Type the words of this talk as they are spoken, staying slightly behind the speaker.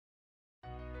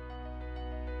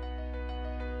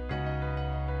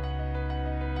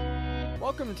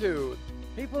Welcome to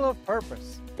People of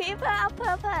Purpose. People of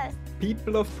Purpose.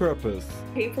 People of Purpose.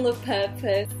 People of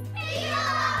Purpose.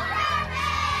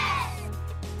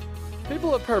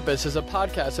 People of Purpose is a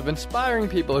podcast of inspiring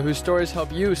people whose stories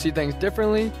help you see things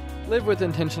differently, live with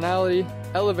intentionality,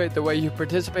 elevate the way you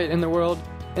participate in the world,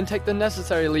 and take the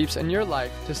necessary leaps in your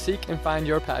life to seek and find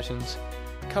your passions.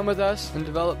 Come with us and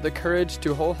develop the courage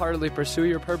to wholeheartedly pursue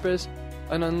your purpose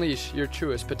and unleash your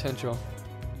truest potential.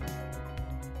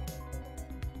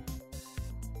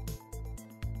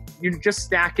 You just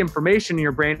stack information in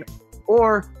your brain,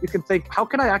 or you can think, how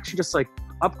can I actually just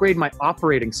upgrade my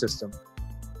operating system?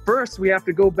 First, we have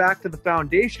to go back to the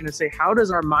foundation and say, how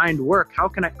does our mind work? How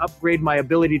can I upgrade my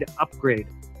ability to upgrade?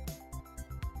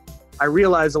 I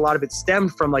realized a lot of it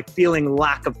stemmed from feeling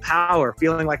lack of power,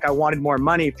 feeling like I wanted more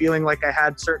money, feeling like I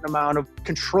had a certain amount of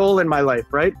control in my life,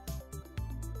 right?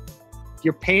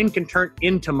 Your pain can turn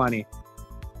into money.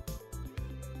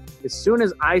 As soon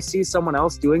as I see someone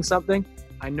else doing something,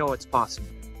 I know it's possible.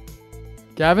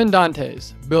 Gavin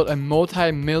Dantes built a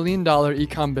multi-million-dollar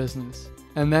e-com business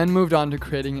and then moved on to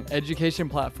creating an education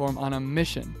platform on a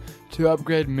mission to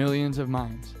upgrade millions of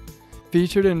minds.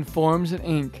 Featured in Forbes and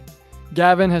Inc.,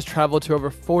 Gavin has traveled to over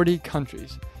 40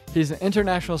 countries. He's an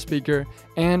international speaker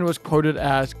and was quoted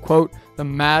as, quote, the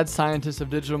mad scientist of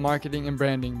digital marketing and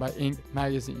branding by Inc.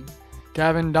 magazine.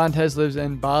 Gavin Dantes lives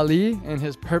in Bali, and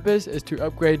his purpose is to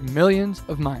upgrade millions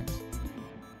of minds.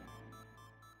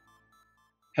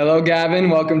 Hello, Gavin.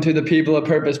 Welcome to the People of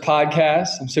Purpose podcast.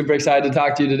 I'm super excited to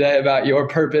talk to you today about your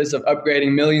purpose of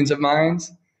upgrading millions of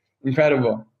minds.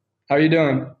 Incredible. How are you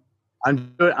doing?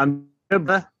 I'm good,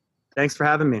 Beth. Thanks for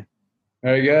having me.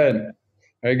 Very good.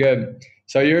 Very good.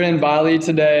 So you're in Bali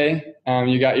today.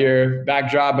 You got your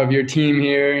backdrop of your team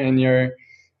here and your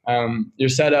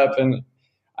setup. And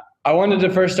I wanted to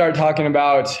first start talking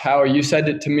about how you said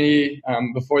it to me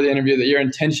before the interview, that your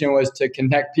intention was to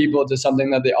connect people to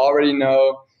something that they already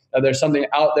know, that there's something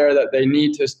out there that they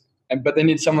need to, but they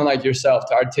need someone like yourself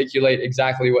to articulate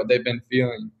exactly what they've been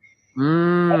feeling.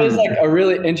 That is a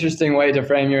really interesting way to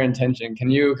frame your intention.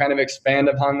 Can you kind of expand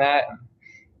upon that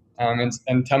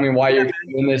and tell me why you're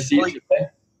in this seat today?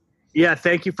 Yeah,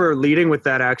 thank you for leading with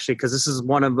that, actually, because this is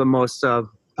one of the most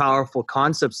powerful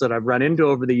concepts that I've run into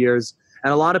over the years.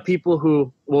 And a lot of people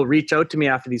who will reach out to me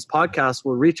after these podcasts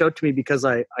will reach out to me because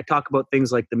I talk about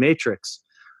things like The Matrix,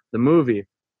 the movie.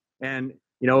 And,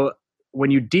 when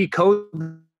you decode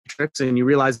The Matrix and you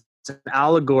realize it's an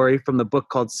allegory from the book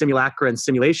called Simulacra and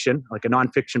Simulation, like a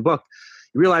nonfiction book,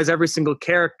 you realize every single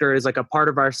character is like a part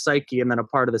of our psyche and then a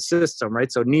part of the system,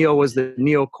 right? So Neo was the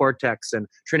neocortex, and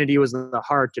Trinity was the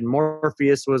heart, and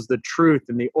Morpheus was the truth,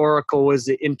 and the Oracle was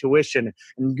the intuition.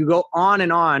 And you go on,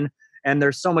 and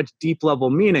there's so much deep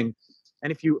level meaning.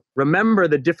 And if you remember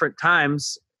the different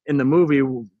times in the movie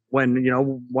when,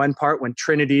 one part when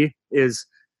Trinity is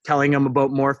telling him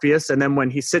about Morpheus, and then when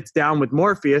he sits down with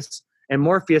Morpheus and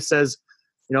Morpheus says,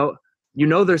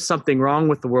 there's something wrong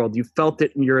with the world. You felt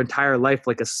it in your entire life,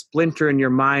 like a splinter in your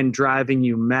mind driving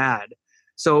you mad.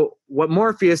 So what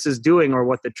Morpheus is doing, or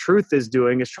what the truth is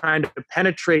doing, is trying to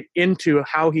penetrate into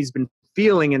how he's been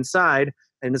feeling inside,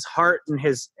 in his heart and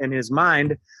his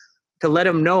mind, to let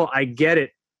him know, I get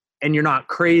it, and you're not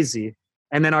crazy.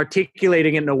 And then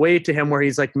articulating it in a way to him where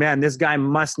he's like, man, this guy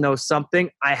must know something.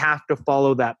 I have to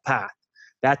follow that path.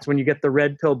 That's when you get the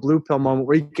red pill, blue pill moment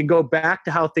where you can go back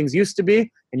to how things used to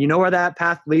be, and you know where that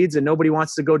path leads, and nobody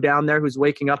wants to go down there who's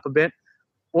waking up a bit.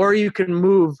 Or you can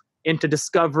move into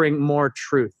discovering more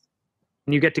truth.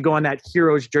 And you get to go on that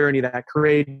hero's journey, that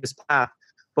courageous path.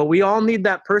 But we all need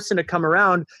that person to come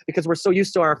around, because we're so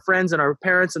used to our friends and our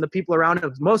parents and the people around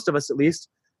us, most of us at least,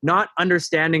 not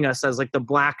understanding us as the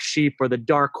black sheep or the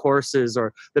dark horses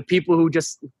or the people who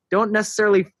just don't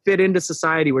necessarily fit into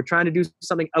society. We're trying to do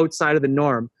something outside of the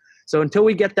norm. So until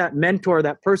we get that mentor,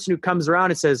 that person who comes around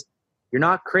and says, you're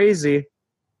not crazy,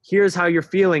 here's how you're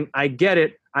feeling, I get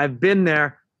it, I've been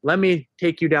there, let me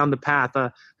take you down the path,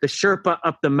 the Sherpa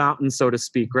up the mountain, so to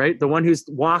speak, right? The one who's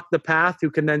walked the path,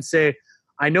 who can then say,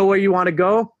 I know where you want to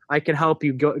go, I can help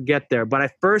you get there, but I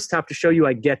first have to show you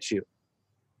I get you.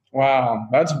 Wow,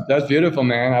 that's beautiful,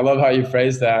 man. I love how you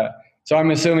phrase that. So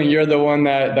I'm assuming you're the one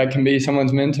that can be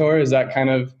someone's mentor. Is that kind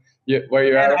of where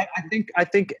you're at? I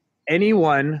think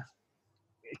anyone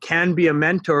can be a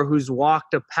mentor who's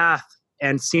walked a path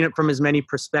and seen it from as many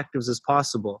perspectives as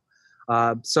possible.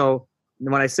 So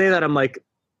when I say that, I'm like,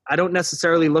 I don't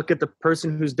necessarily look at the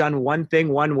person who's done one thing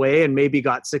one way and maybe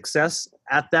got success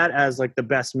at that as the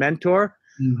best mentor.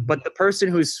 But the person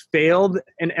who's failed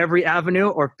in every avenue,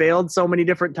 or failed so many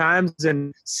different times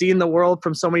and seen the world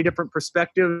from so many different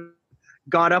perspectives,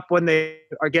 got up when they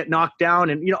get knocked down.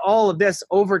 And, all of this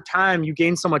over time, you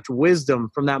gain so much wisdom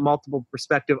from that multiple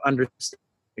perspective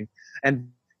understanding. And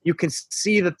you can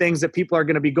see the things that people are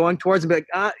going to be going towards and be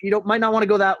like, might not want to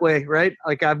go that way, right?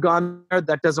 Like, I've gone there,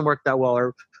 that doesn't work that well.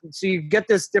 Or so you get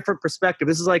this different perspective.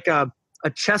 This is like a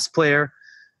chess player.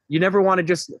 You never want to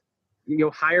just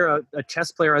hire a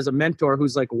chess player as a mentor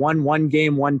who's like won one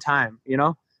game one time,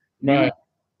 Right.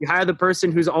 You hire the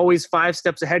person who's always 5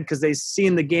 steps ahead because they've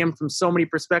seen the game from so many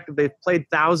perspectives. They've played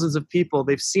thousands of people.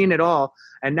 They've seen it all.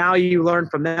 And now you learn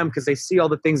from them because they see all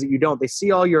the things that you don't. They see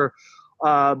all your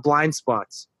blind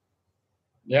spots.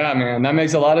 Yeah, man, that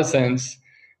makes a lot of sense.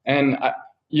 And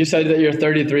you said that you're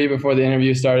 33 before the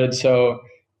interview started. So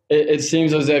it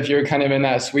seems as if you're kind of in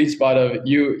that sweet spot of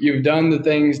you've done the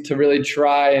things to really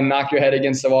try and knock your head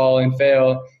against the wall and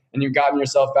fail. And you've gotten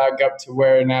yourself back up to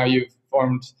where now you've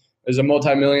formed there's a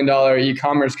multi-million-dollar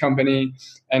e-commerce company,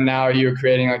 and now you're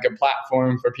creating like a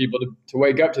platform for people to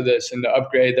wake up to this and to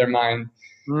upgrade their mind.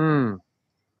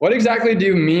 What exactly do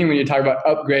you mean when you talk about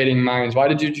upgrading minds? Why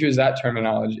did you choose that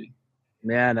terminology?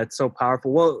 Man, that's so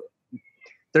powerful. Well,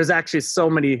 there's actually so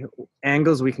many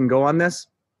angles we can go on this,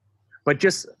 but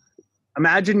just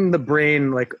imagine the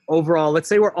brain, like overall, let's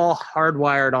say we're all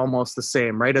hardwired almost the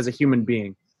same, right? As a human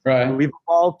being. Right. And we've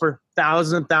evolved for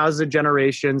thousands and thousands of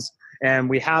generations.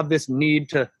 And we have this need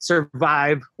to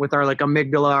survive with our like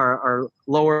amygdala, our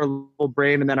lower level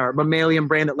brain, and then our mammalian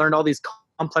brain that learned all these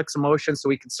complex emotions so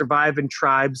we can survive in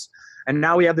tribes. And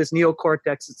now we have this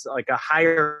neocortex. It's like a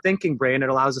higher thinking brain. It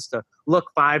allows us to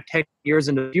look 5-10 years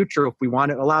into the future if we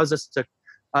want. It allows us to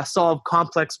solve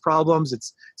complex problems.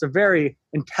 It's a very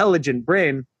intelligent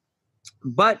brain.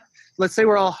 But let's say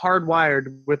we're all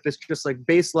hardwired with this just like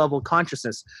base level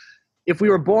consciousness. If we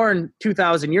were born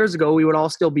 2,000 years ago, we would all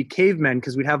still be cavemen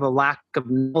because we'd have a lack of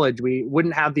knowledge. We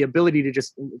wouldn't have the ability to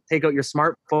just take out your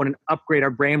smartphone and upgrade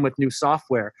our brain with new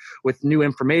software, with new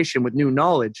information, with new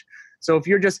knowledge. So if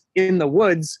you're just in the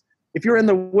woods, if you're in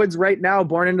the woods right now,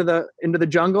 born into the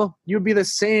jungle, you'd be the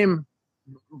same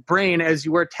brain as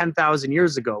you were 10,000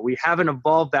 years ago. We haven't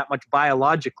evolved that much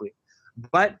biologically.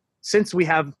 But since we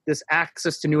have this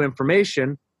access to new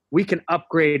information, we can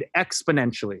upgrade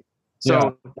exponentially.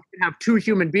 So we can have 2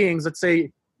 human beings, let's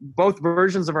say both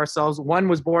versions of ourselves. One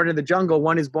was born in the jungle,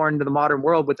 one is born into the modern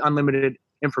world with unlimited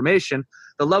information.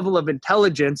 The level of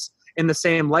intelligence in the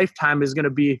same lifetime is going to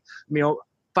be,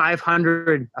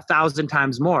 500, 1,000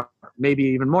 times more, maybe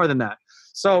even more than that.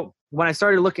 So when I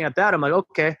started looking at that, I'm like,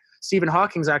 okay, Stephen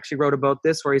Hawking actually wrote about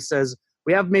this where he says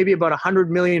we have maybe about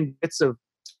 100 million bits of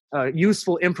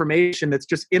useful information that's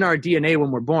just in our DNA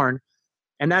when we're born.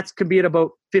 And that could be at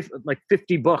about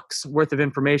 50 books worth of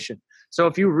information. So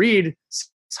if you read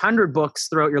 600 books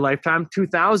throughout your lifetime,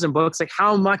 2,000 books, like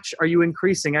how much are you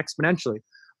increasing exponentially?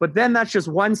 But then that's just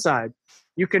one side.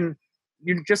 You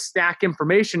just stack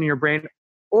information in your brain,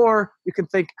 or you can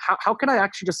think, how can I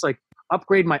actually just like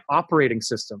upgrade my operating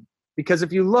system? Because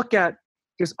if you look at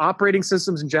just operating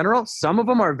systems in general, some of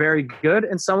them are very good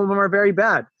and some of them are very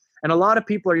bad. And a lot of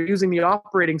people are using the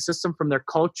operating system from their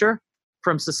culture,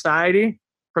 from society,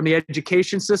 from the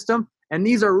education system. And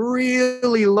these are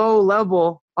really low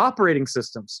level operating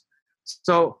systems.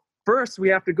 So first we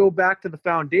have to go back to the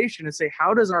foundation and say,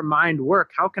 how does our mind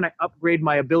work? How can I upgrade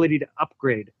my ability to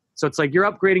upgrade? So it's like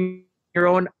you're upgrading your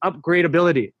own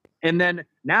upgradability. And then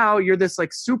now you're this like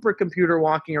supercomputer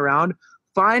walking around,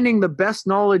 finding the best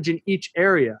knowledge in each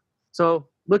area. So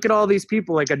look at all these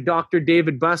people like a Dr.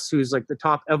 David Buss, who's like the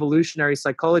top evolutionary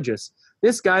psychologist.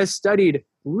 This guy studied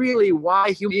really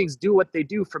why human beings do what they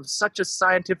do from such a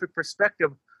scientific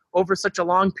perspective over such a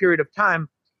long period of time.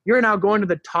 You're now going to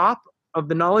the top of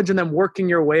the knowledge and then working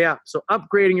your way up. So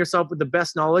upgrading yourself with the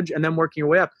best knowledge and then working your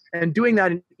way up and doing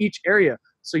that in each area.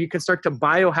 So you can start to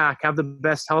biohack, have the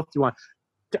best health you want,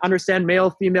 to understand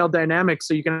male-female dynamics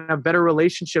so you can have better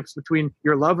relationships between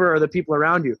your lover or the people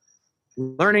around you.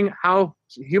 Learning how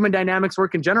human dynamics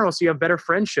work in general so you have better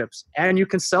friendships and you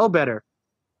can sell better.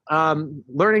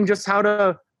 Learning just how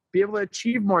to be able to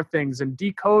achieve more things and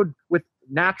decode with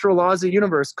natural laws of the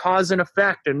universe, cause and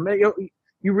effect. And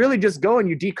you really just go and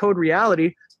you decode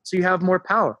reality so you have more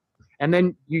power. And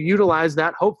then you utilize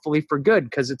that hopefully for good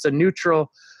because it's a neutral.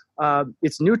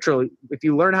 It's neutral. If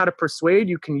you learn how to persuade,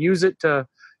 you can use it to,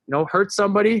 hurt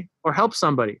somebody or help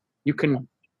somebody. You can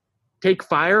take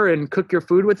fire and cook your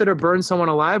food with it or burn someone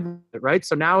alive with it, right?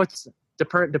 So now it's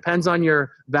depends on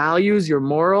your values, your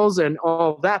morals, and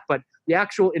all that, but the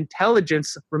actual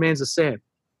intelligence remains the same.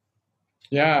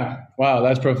 Yeah. Wow.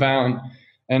 That's profound.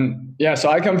 And yeah, so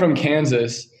I come from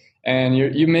Kansas, and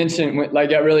you mentioned,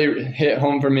 like, that really hit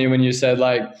home for me when you said,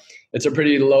 like, it's a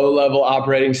pretty low level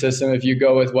operating system if you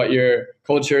go with what your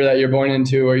culture that you're born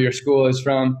into or your school is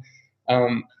from.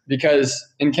 Because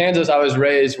in Kansas, I was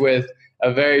raised with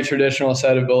a very traditional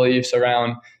set of beliefs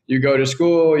around you go to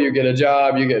school, you get a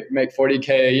job, make $40K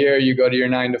a year, you go to your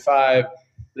 9 to 5.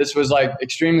 This was like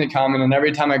extremely common. And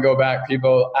every time I go back,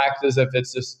 people act as if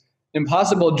it's this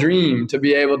impossible dream to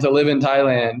be able to live in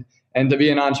Thailand and to be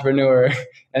an entrepreneur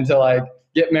and to like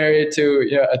get married to,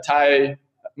 you know,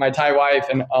 my Thai wife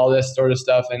and all this sort of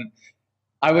stuff. And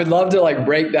I would love to like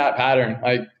break that pattern.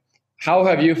 Like, how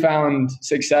have you found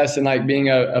success in like being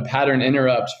a pattern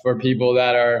interrupt for people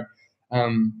that are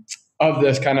of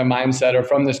this kind of mindset or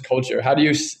from this culture? How do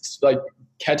you like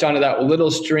catch onto that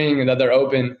little string that they're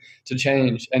open to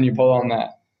change and you pull on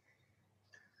that?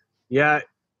 Yeah.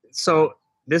 So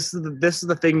this is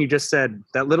the thing you just said,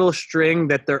 that little string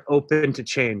that they're open to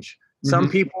change. Some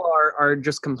people are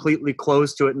just completely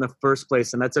closed to it in the first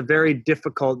place. And that's a very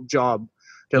difficult job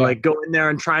to like go in there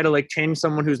and try to like change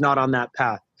someone who's not on that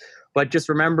path. But just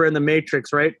remember in the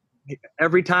Matrix, right?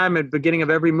 Every time at the beginning of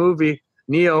every movie,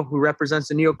 Neo, who represents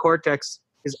the neocortex,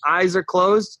 his eyes are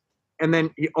closed and then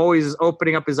he always is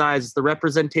opening up his eyes. It's the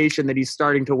representation that he's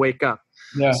starting to wake up.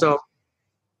 Yeah. So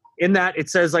in that, it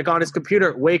says like on his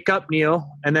computer, wake up, Neo.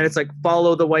 And then it's like,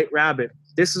 follow the white rabbit.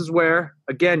 This is where,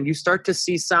 again, you start to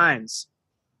see signs.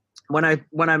 When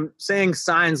I'm saying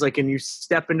signs, like, and you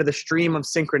step into the stream of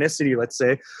synchronicity, let's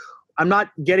say, I'm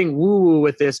not getting woo-woo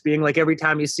with this being like every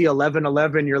time you see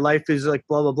 11:11, your life is like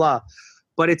blah, blah, blah.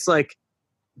 But it's like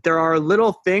there are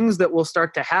little things that will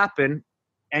start to happen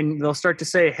and they'll start to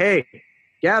say, hey,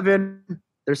 Gavin,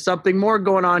 there's something more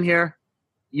going on here.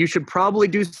 You should probably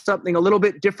do something a little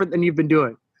bit different than you've been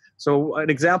doing. So an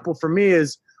example for me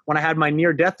is when I had my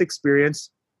near-death experience.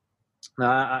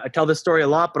 I tell this story a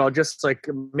lot, but I'll just like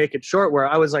make it short, where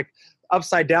I was like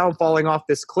upside down falling off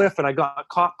this cliff and I got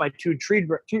caught by two tree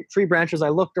branches. I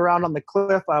looked around on the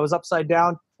cliff. I was upside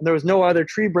down and there was no other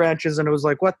tree branches. And it was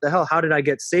like, what the hell? How did I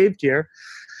get saved here?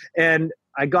 And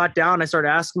I got down. I started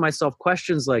asking myself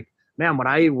questions like, man, would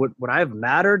I have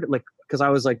mattered? Like, because I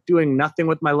was like doing nothing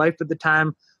with my life at the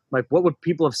time. Like, what would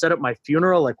people have said at my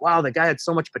funeral? Like, wow, the guy had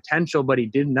so much potential, but he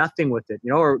did nothing with it, you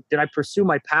know? Or did I pursue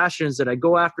my passions? Did I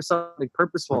go after something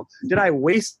purposeful? Did I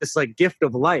waste this like gift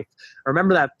of life? I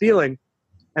remember that feeling.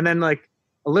 And then like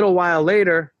a little while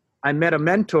later, I met a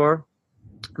mentor.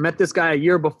 I met this guy a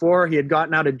year before. He had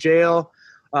gotten out of jail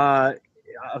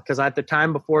because at the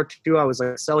time before too, I was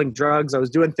like selling drugs. I was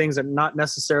doing things that not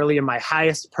necessarily in my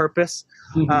highest purpose.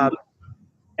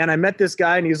 And I met this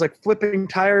guy and he was like flipping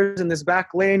tires in this back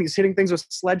lane. He's hitting things with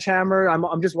sledgehammer.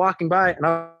 I'm just walking by and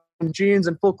I'm in jeans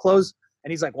and full clothes.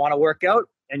 And he's like, want to work out?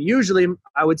 And usually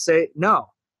I would say no,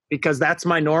 because that's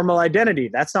my normal identity.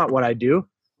 That's not what I do.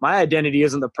 My identity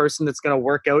isn't the person that's going to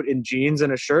work out in jeans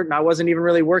and a shirt. And I wasn't even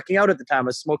really working out at the time. I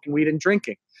was smoking weed and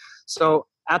drinking. So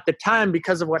at the time,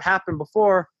 because of what happened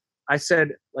before, I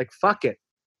said like, fuck it.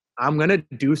 I'm going to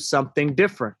do something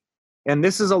different. And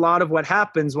this is a lot of what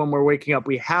happens when we're waking up.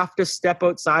 We have to step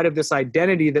outside of this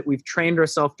identity that we've trained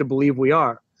ourselves to believe we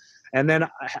are. And then I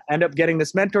end up getting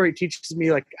this mentor. He teaches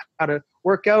me like how to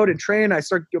work out and train. I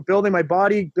start building my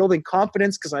body, building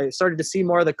confidence, because I started to see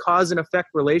more of the cause and effect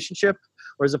relationship.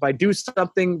 Whereas if I do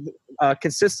something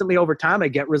consistently over time, I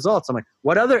get results. I'm like,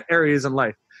 what other areas in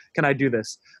life can I do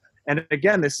this? And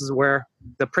again, this is where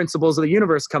the principles of the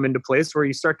universe come into place, where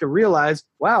you start to realize,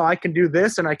 wow, I can do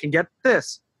this and I can get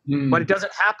this. But it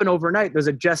doesn't happen overnight. There's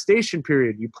a gestation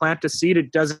period. You plant a seed,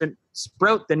 it doesn't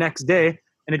sprout the next day,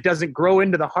 and it doesn't grow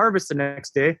into the harvest the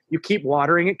next day. You keep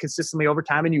watering it consistently over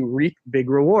time, and you reap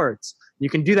big rewards. You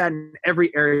can do that in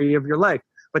every area of your life.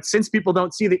 But since people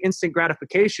don't see the instant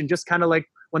gratification, just kind of like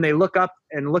when they look up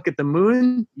and look at the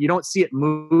moon, you don't see it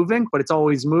moving, but it's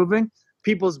always moving.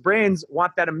 People's brains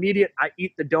want that immediate, I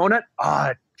eat the donut,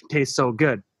 it tastes so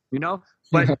good, you know?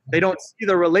 But they don't see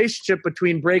the relationship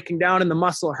between breaking down and the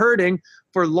muscle hurting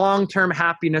for long-term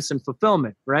happiness and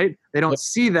fulfillment, right? They don't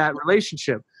see that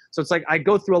relationship. So it's like I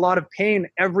go through a lot of pain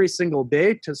every single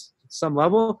day to some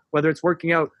level, whether it's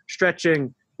working out,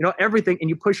 stretching, you know, everything. And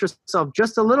you push yourself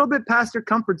just a little bit past your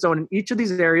comfort zone in each of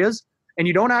these areas. And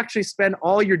you don't actually spend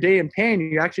all your day in pain.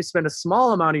 You actually spend a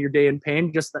small amount of your day in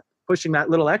pain, just pushing that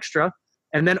little extra.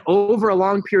 And then over a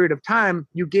long period of time,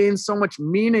 you gain so much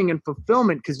meaning and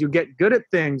fulfillment because you get good at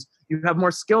things. You have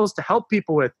more skills to help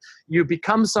people with. You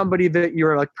become somebody that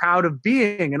you're like proud of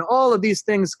being. And all of these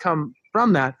things come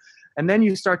from that. And then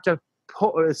you start to,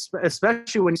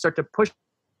 especially when you start to push in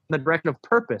the direction of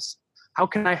purpose. How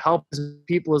can I help as many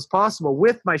people as possible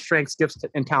with my strengths, gifts,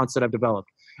 and talents that I've developed?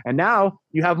 And now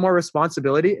you have more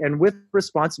responsibility. And with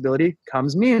responsibility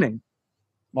comes meaning.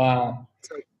 Wow.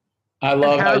 I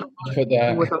love how have you put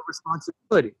that. without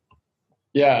responsibility.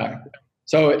 Yeah.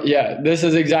 So yeah, this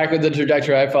is exactly the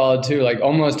trajectory I followed too, like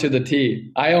almost to the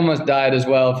T. I almost died as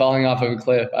well, falling off of a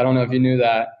cliff. I don't know if you knew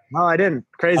that. No, I didn't.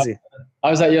 Crazy. I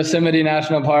was at Yosemite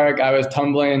National Park. I was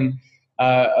tumbling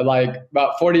like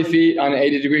about 40 feet on an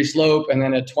 80-degree slope and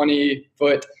then a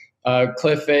 20-foot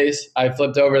cliff face. I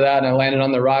flipped over that and I landed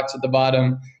on the rocks at the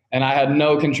bottom. And I had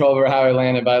no control over how I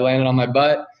landed, but I landed on my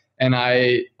butt and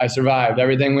I survived.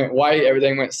 Everything went white.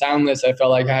 Everything went soundless. I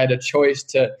felt like I had a choice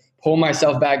to pull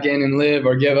myself back in and live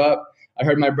or give up. I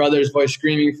heard my brother's voice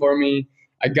screaming for me.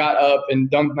 I got up and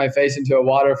dumped my face into a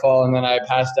waterfall, and then I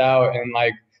passed out and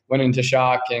like went into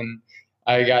shock. And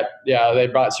they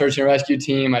brought search and rescue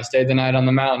team. I stayed the night on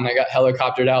the mountain. I got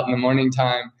helicoptered out in the morning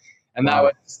time. And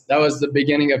Wow. that was the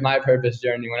beginning of my purpose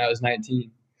journey when I was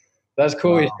 19. That's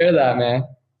cool. Wow. You hear that, man.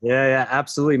 Yeah,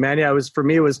 absolutely, man. Yeah, for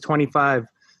me, it was 25.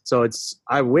 So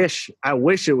I wish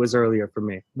it was earlier for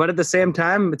me. But at the same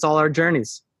time, it's all our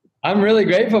journeys. I'm really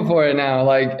grateful for it now.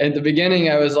 Like at the beginning,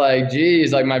 I was like,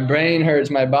 geez, like my brain hurts.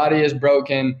 My body is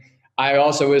broken. I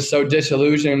also was so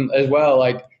disillusioned as well.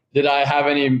 Like, did I have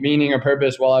any meaning or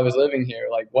purpose while I was living here?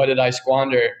 Like, what did I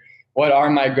squander? What are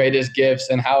my greatest gifts,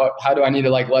 and how do I need to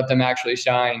like let them actually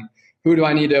shine? Who do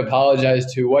I need to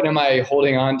apologize to? What am I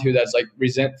holding on to that's like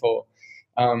resentful?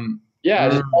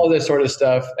 Just all this sort of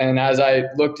stuff. And as I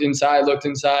looked inside,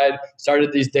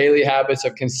 started these daily habits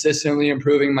of consistently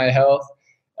improving my health,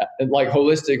 like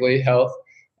holistically health.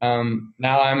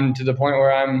 Now I'm to the point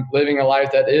where I'm living a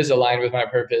life that is aligned with my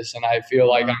purpose, and I feel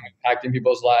like I'm impacting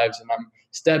people's lives, and I'm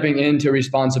stepping into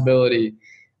responsibility.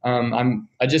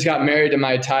 I just got married to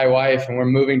my Thai wife, and we're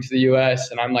moving to the U.S.,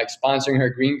 and I'm like sponsoring her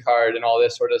green card and all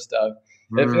this sort of stuff.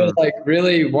 It feels like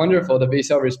really wonderful to be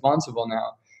so responsible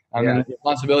now. And the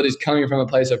responsibility is coming from a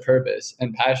place of purpose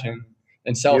and passion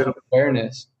and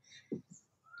self-awareness.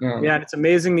 Yeah, and it's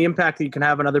amazing the impact that you can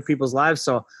have on other people's lives.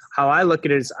 So how I look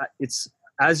at it is, it's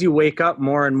as you wake up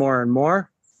more and more and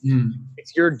more,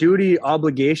 it's your duty,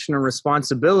 obligation, and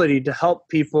responsibility to help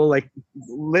people like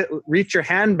reach your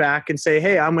hand back and say,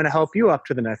 hey, I'm going to help you up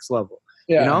to the next level.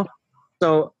 Yeah. You know?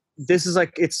 So this is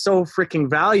like, it's so freaking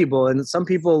valuable. And some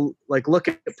people like look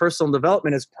at personal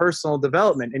development as personal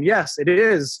development. And yes, it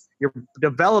is. You're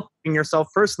developing yourself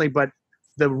personally, but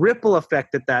the ripple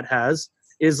effect that has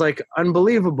is like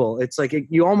unbelievable. It's like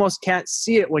you almost can't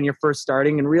see it when you're first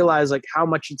starting and realize like how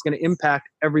much it's going to impact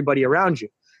everybody around you,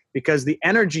 because the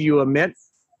energy you emit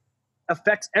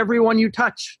affects everyone you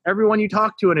touch, everyone you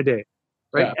talk to in a day,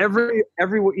 right? Yeah.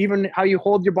 Every even how you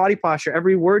hold your body posture,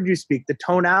 every word you speak, the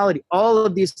tonality, all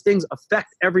of these things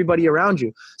affect everybody around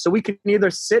you. So we can either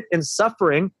sit in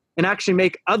suffering and actually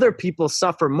make other people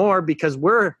suffer more because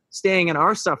we're staying in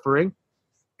our suffering.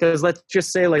 Because let's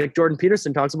just say, like Jordan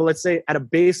Peterson talks about, let's say at a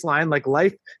baseline, like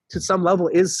life to some level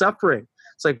is suffering.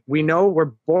 It's like we know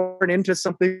we're born into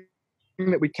something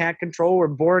that we can't control. We're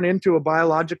born into a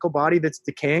biological body that's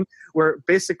decaying. We're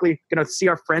basically going to see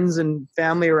our friends and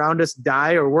family around us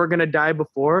die, or we're going to die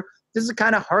before. This is a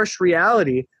kind of harsh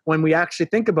reality when we actually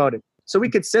think about it. So we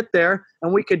could sit there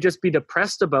and we could just be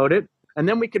depressed about it. And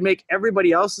then we could make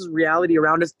everybody else's reality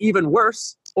around us even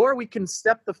worse. Or we can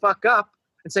step the fuck up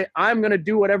and say, I'm going to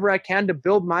do whatever I can to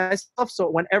build myself. So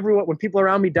when people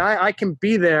around me die, I can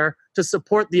be there to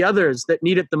support the others that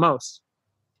need it the most,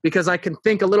 because I can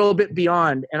think a little bit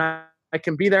beyond, and I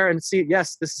can be there and see,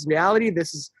 yes, this is reality.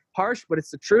 This is harsh, but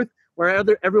it's the truth, where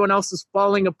everyone else is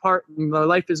falling apart and their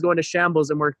life is going to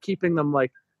shambles, and we're keeping them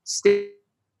like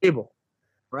stable,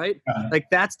 right?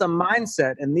 Like that's the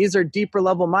mindset. And these are deeper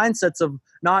level mindsets of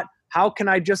not, how can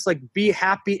I just like be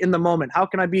happy in the moment? How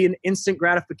can I be in instant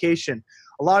gratification?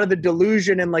 A lot of the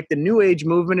delusion and like the new age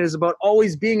movement is about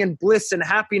always being in bliss and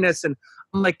happiness. And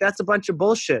I'm like, that's a bunch of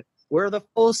bullshit. We're the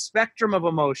full spectrum of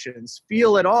emotions,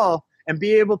 feel it all and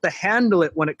be able to handle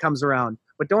it when it comes around.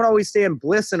 But don't always stay in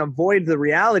bliss and avoid the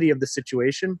reality of the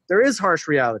situation. There is harsh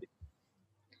reality.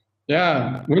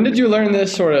 Yeah. When did you learn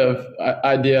this sort of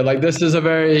idea? Like this is a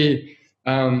very,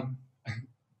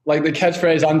 like the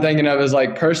catchphrase I'm thinking of is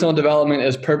like personal development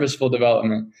is purposeful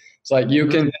development. It's like you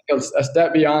can take a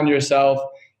step beyond yourself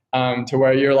to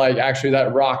where you're like actually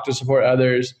that rock to support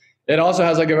others. It also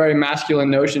has like a very masculine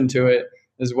notion to it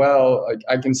as well. Like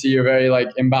I can see you're very like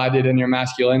embodied in your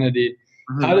masculinity.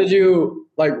 How did you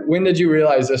when did you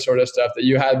realize this sort of stuff, that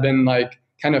you had been like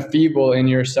kind of feeble in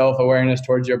your self-awareness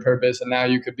towards your purpose, and now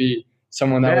you could be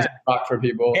someone that was a rock for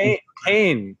people?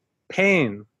 Pain.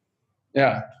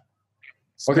 Yeah.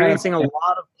 Experiencing a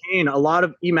lot of pain, a lot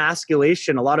of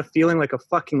emasculation, a lot of feeling like a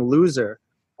fucking loser,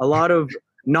 a lot of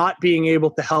not being able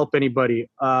to help anybody.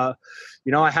 I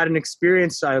had an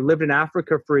experience. I lived in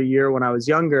Africa for a year when I was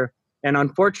younger, And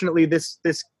unfortunately, this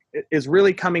is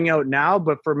really coming out now.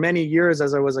 But for many years,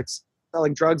 as I was like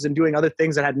selling drugs and doing other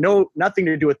things that had nothing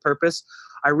to do with purpose,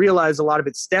 I realized a lot of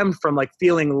it stemmed from like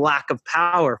feeling lack of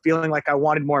power, feeling like I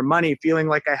wanted more money, feeling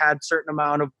like I had a certain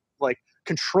amount of like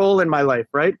control in my life,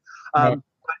 right? When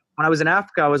I was in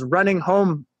Africa, I was running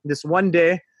home this one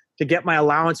day to get my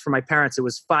allowance for my parents. It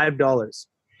was $5.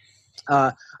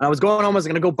 And I was going home, I was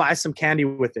going to go buy some candy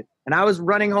with it. And I was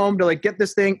running home to like get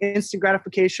this thing, instant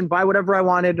gratification, buy whatever I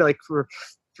wanted, like for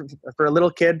a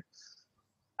little kid.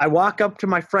 I walk up to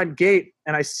my front gate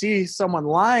and I see someone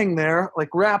lying there, like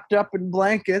wrapped up in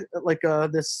blanket, like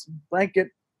this blanket.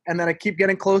 And then I keep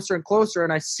getting closer and closer.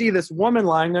 And I see this woman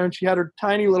lying there and she had her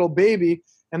tiny little baby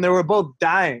and they were both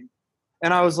dying.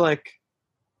 And I was like,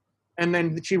 and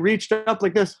then she reached up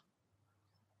like this.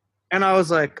 And I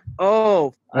was like,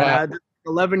 oh, wow. I had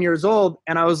 11 years old.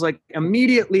 And I was like,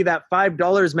 immediately that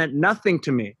 $5 meant nothing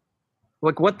to me.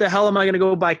 Like, what the hell am I going to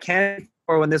go buy candy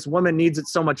for when this woman needs it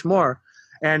so much more?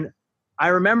 And I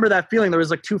remember that feeling. There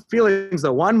was like two feelings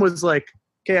though. One was like,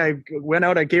 okay, I went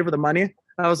out, I gave her the money.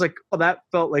 And I was like, oh, that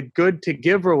felt like good to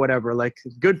give or whatever, like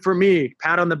good for me,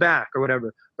 pat on the back or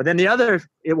whatever. But then the other,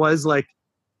 it was like,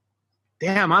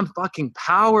 damn, I'm fucking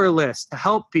powerless to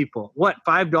help people. What,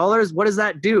 $5? What does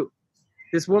that do?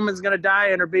 This woman's going to die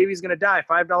and her baby's going to die.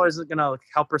 $5 isn't going to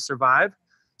help her survive.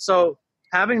 So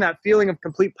having that feeling of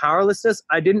complete powerlessness,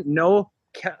 I didn't know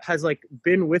has like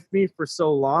been with me for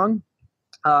so long.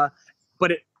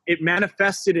 But it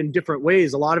manifested in different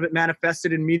ways. A lot of it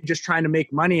manifested in me just trying to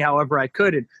make money however I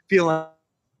could and feel I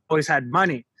always had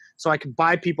money. So I could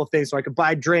buy people things, so I could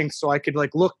buy drinks, so I could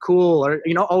like look cool or,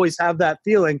 always have that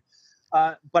feeling.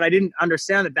 But I didn't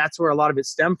understand that that's where a lot of it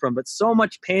stemmed from. But so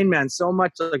much pain, man, so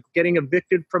much like getting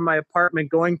evicted from my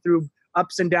apartment, going through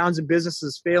ups and downs in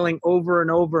businesses, failing over and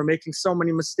over, making so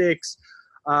many mistakes.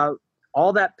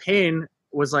 All that pain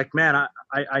was like, man,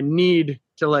 I need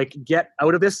to like get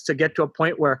out of this to get to a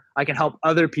point where I can help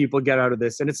other people get out of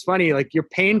this. And it's funny, like your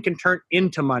pain can turn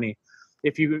into money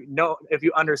if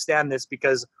you understand this,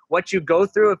 because what you go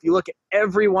through, if you look at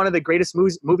every one of the greatest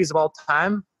movies of all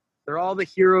time, they're all the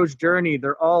hero's journey.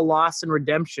 They're all loss and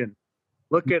redemption.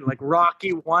 Look at like Rocky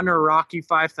 1 or Rocky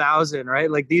 5000,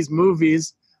 right? Like these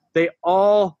movies, they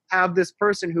all have this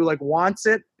person who like wants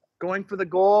it, going for the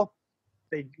goal.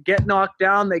 They get knocked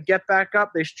down, they get back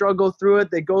up, they struggle through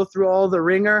it, they go through all the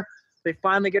ringer. They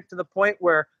finally get to the point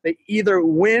where they either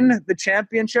win the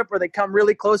championship or they come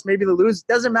really close, maybe they lose.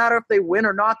 Doesn't matter if they win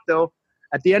or not, though.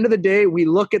 At the end of the day, we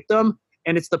look at them,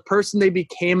 and it's the person they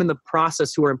became in the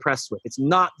process who we're impressed with. It's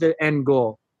not the end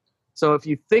goal. So if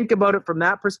you think about it from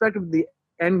that perspective, the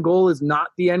end goal is not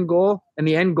the end goal, and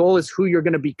the end goal is who you're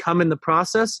going to become in the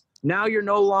process. Now you're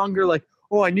no longer like,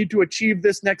 oh, I need to achieve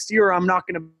this next year or I'm not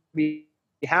going to be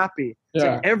happy. Yeah.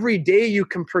 So every day you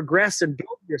can progress and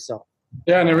build yourself.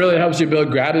 Yeah, and it really helps you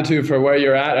build gratitude for where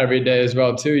you're at every day as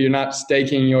well too. You're not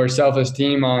staking your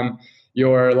self-esteem on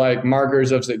your like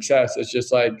markers of success. It's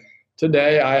just like,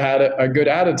 today I had a good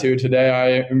attitude. Today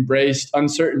I embraced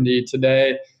uncertainty.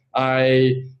 Today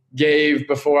I gave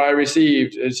before I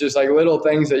received. It's just like little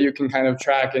things that you can kind of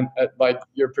track, and like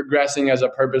you're progressing as a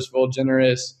purposeful,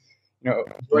 generous,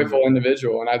 joyful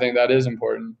individual. And I think that is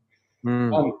important.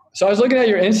 So I was looking at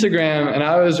your Instagram and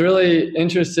I was really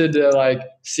interested to like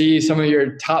see some of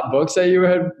your top books that you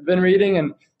had been reading,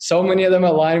 and so many of them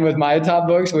align with my top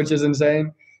books, which is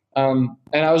insane. And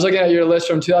I was looking at your list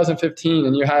from 2015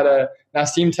 and you had a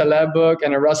Nassim Taleb book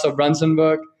and a Russell Brunson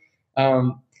book.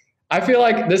 I feel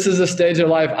like this is a stage of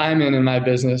life I'm in my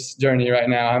business journey right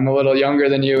now. I'm a little younger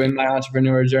than you in my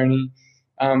entrepreneur journey.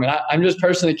 And I'm just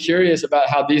personally curious about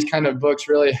how these kind of books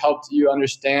really helped you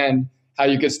understand how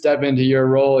you could step into your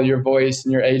role, your voice,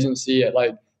 and your agency at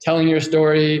like telling your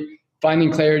story,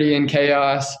 finding clarity in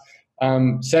chaos,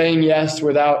 saying yes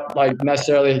without like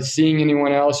necessarily seeing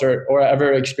anyone else or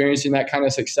ever experiencing that kind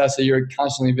of success that you're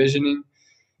constantly visioning.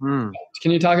 Can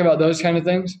you talk about those kind of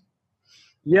things?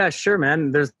 Yeah, sure,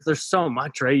 man. There's so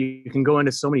much, right? You can go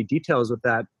into so many details with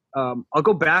that. I'll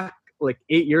go back like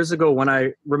 8 years ago when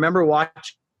I remember watching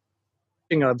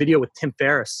a video with Tim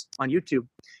Ferriss on YouTube,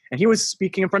 and he was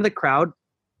speaking in front of the crowd,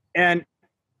 and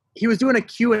he was doing a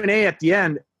Q&A at the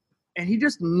end, and he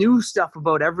just knew stuff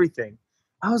about everything.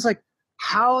 I was like,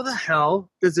 how the hell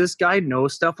does this guy know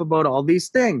stuff about all these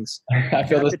things? I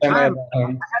feel the same way.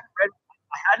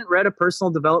 I hadn't read a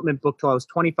personal development book till I was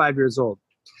 25 years old.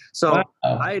 So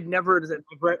wow. I've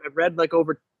read like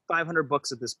over 500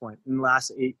 books at this point in the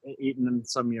last eight and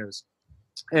some years.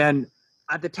 And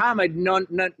at the time, I'd known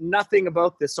nothing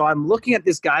about this. So I'm looking at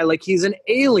this guy like he's an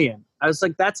alien. I was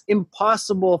like, that's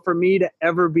impossible for me to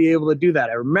ever be able to do that.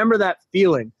 I remember that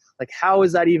feeling. Like, how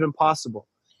is that even possible?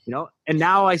 You know, and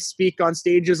now I speak on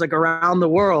stages like around the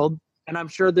world, and I'm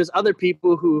sure there's other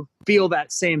people who feel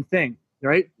that same thing,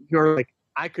 right? You're like,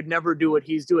 I could never do what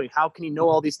he's doing. How can he know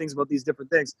all these things about these different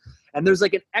things? And there's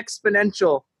like an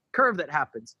exponential curve that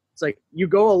happens. It's like you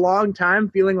go a long time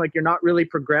feeling like you're not really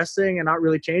progressing and not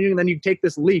really changing, and then you take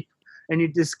this leap and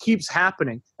it just keeps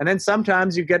happening. And then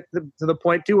sometimes you get to the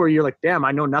point too where you're like, damn,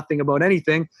 I know nothing about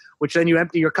anything, which then you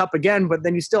empty your cup again, but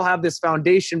then you still have this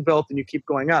foundation built and you keep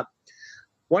going up.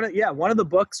 One of the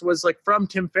books was like from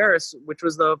Tim Ferriss, which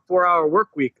was the 4-Hour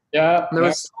Workweek. Yeah. And there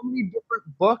was so many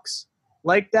different books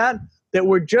like that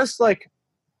were just like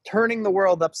turning the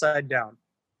world upside down.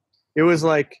 It was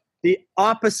like the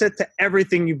opposite to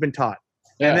everything you've been taught.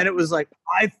 Yeah. And then it was like,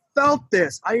 I felt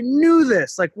this. I knew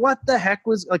this. Like, what the heck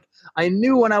was, like, I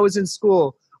knew when I was in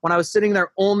school, when I was sitting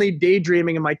there only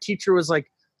daydreaming and my teacher was like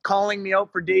calling me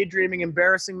out for daydreaming,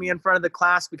 embarrassing me in front of the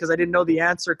class because I didn't know the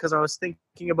answer because I was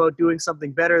thinking about doing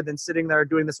something better than sitting there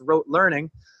doing this rote learning.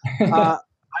 I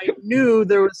knew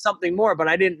there was something more, but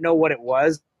I didn't know what it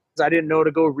was. I didn't know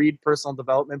to go read personal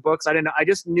development books. I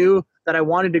just knew that I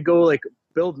wanted to go like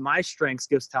build my strengths,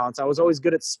 gifts, talents. I was always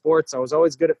good at sports. I was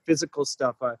always good at physical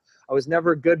stuff. I was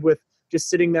never good with just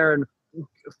sitting there and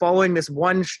following this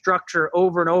one structure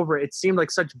over and over. It seemed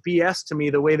like such BS to me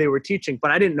the way they were teaching,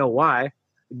 but I didn't know why.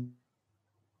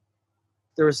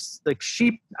 There was like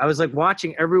sheep. I was like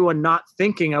watching everyone not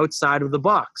thinking outside of the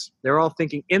box. They were all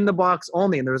thinking in the box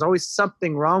only, and there was always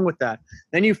something wrong with that.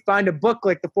 Then you find a book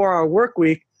like the 4-Hour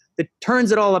Workweek that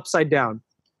turns it all upside down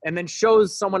and then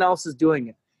shows someone else is doing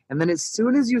it. And then as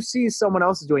soon as you see someone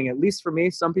else is doing it, at least for me,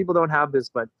 some people don't have this,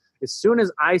 but as soon as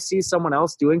I see someone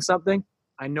else doing something,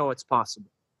 I know it's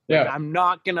possible. Yeah. Like, I'm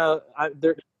not going to,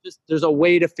 there's a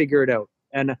way to figure it out.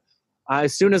 And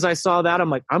as soon as I saw that, I'm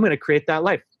like, I'm going to create that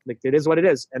life. Like, it is what it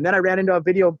is. And then I ran into a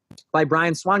video by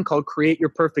Brian Swan called Create Your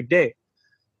Perfect Day.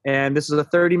 And this is a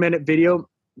 30-minute video.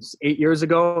 It's 8 years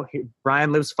ago.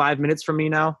 Brian lives 5 minutes from me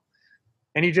now.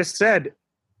 And he just said,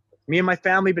 me and my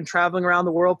family have been traveling around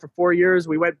the world for 4 years.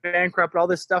 We went bankrupt. All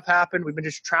this stuff happened. We've been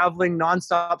just traveling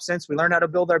nonstop since. We learned how to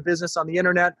build our business on the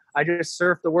internet. I just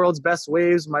surf the world's best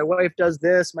waves. My wife does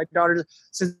this. My daughter,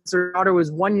 since her daughter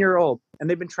was 1 year old. And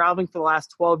they've been traveling for the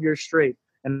last 12 years straight.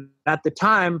 And at the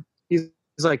time, he's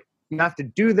like, you have to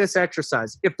do this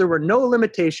exercise. If there were no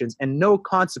limitations and no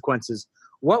consequences,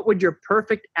 what would your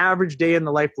perfect average day in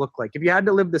the life look like? If you had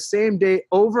to live the same day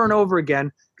over and over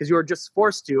again because you were just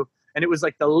forced to, and it was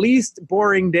like the least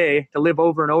boring day to live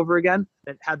over and over again,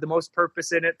 that had the most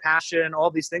purpose in it, passion, all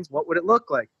these things, what would it look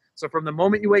like? So from the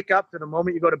moment you wake up to the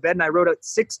moment you go to bed, and I wrote out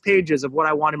 6 pages of what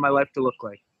I wanted my life to look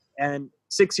like. And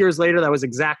 6 years later, that was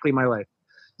exactly my life.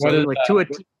 So like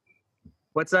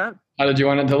what's that? How did you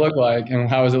want it to look like, and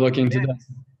how is it looking today?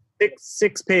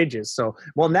 Six pages. So,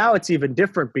 well, now it's even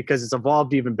different because it's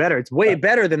evolved even better. It's way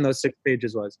better than those 6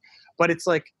 pages was. But it's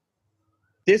like,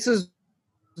 this is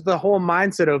the whole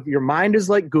mindset of your mind is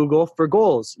like Google for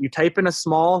goals. You type in a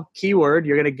small keyword,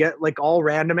 you're going to get like all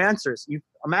random answers. You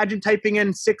imagine typing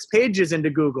in 6 pages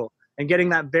into Google and getting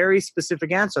that very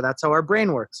specific answer. That's how our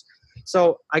brain works.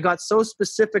 So I got so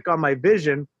specific on my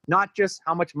vision, not just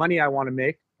how much money I want to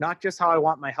make, not just how I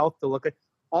want my health to look like,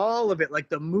 all of it, like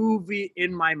the movie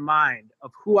in my mind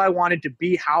of who I wanted to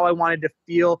be, how I wanted to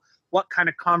feel, what kind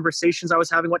of conversations I was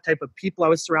having, what type of people I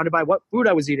was surrounded by, what food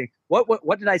I was eating,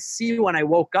 what did I see when I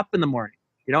woke up in the morning?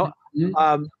 You know,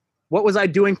 Mm-hmm. What was I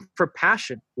doing for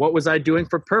passion? What was I doing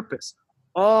for purpose?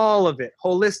 All of it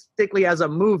holistically as a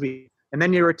movie. And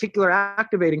then your reticular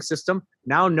activating system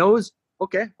now knows,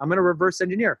 okay, I'm going to reverse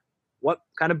engineer. What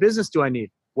kind of business do I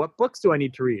need? What books do I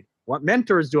need to read? What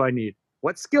mentors do I need?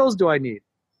 What skills do I need?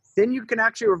 Then you can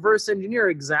actually reverse engineer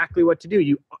exactly what to do.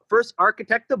 You first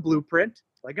architect the blueprint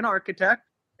like an architect,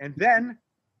 and then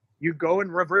you go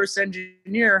and reverse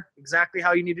engineer exactly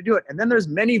how you need to do it. And then there's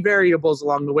many variables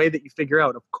along the way that you figure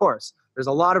out, of course. There's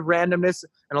a lot of randomness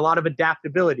and a lot of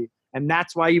adaptability. And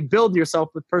that's why you build yourself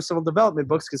with personal development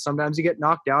books, because sometimes you get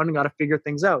knocked down and got to figure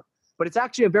things out. But it's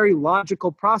actually a very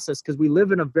logical process because we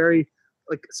live in a very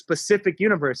like specific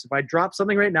universe. If I drop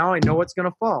something right now, I know what's going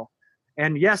to fall.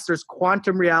 And yes, there's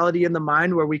quantum reality in the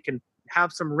mind where we can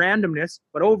have some randomness,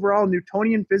 but overall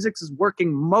Newtonian physics is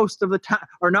working most of the time,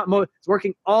 or not most, it's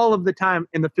working all of the time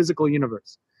in the physical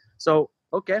universe. So,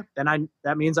 okay, then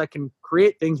that means I can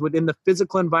create things within the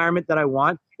physical environment that I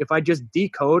want if I just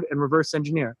decode and reverse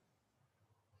engineer.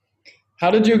 How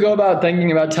did you go about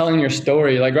thinking about telling your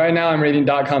story? Like right now I'm reading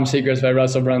 .com Secrets by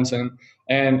Russell Brunson,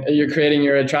 and you're creating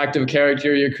your attractive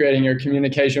character, you're creating your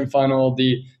communication funnel,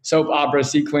 the soap opera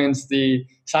sequence, the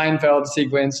Seinfeld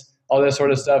sequence. all this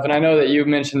sort of stuff. And I know that you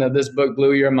mentioned that this book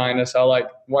blew your mind. I saw like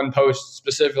one post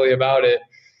specifically about it.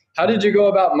 How did you go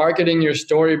about marketing your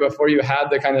story before you had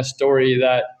the kind of story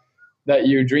that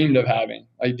you dreamed of having?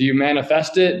 Like, do you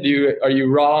manifest it? Are you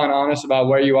raw and honest about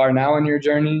where you are now in your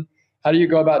journey? How do you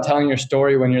go about telling your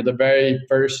story when you're the very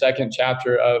first, second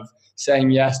chapter of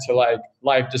saying yes to like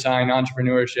life design,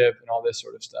 entrepreneurship, and all this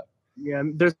sort of stuff? Yeah,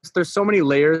 there's so many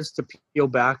layers to peel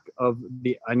back of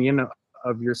the onion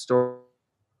of your story.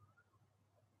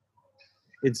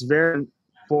 It's very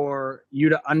for you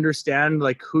to understand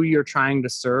like who you're trying to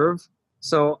serve.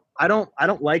 So I don't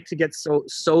like to get so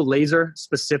laser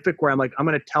specific where I'm like, I'm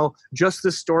going to tell just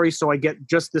this story so I get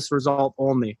just this result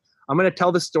only. I'm going to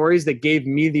tell the stories that gave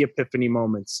me the epiphany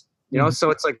moments. You know,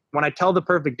 so it's like when I tell the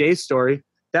perfect day story,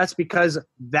 that's because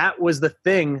that was the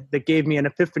thing that gave me an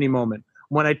epiphany moment.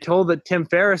 When I told the Tim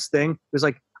Ferriss thing, it was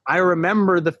like, I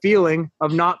remember the feeling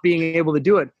of not being able to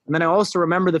do it. And then I also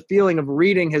remember the feeling of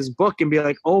reading his book and be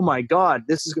like, oh my God,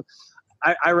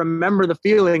 I remember the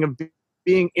feeling of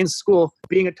being in school,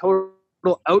 being a total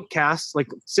outcast, like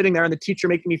sitting there and the teacher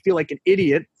making me feel like an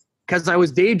idiot because I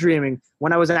was daydreaming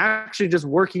when I was actually just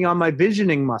working on my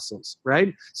visioning muscles,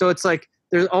 right? So it's like,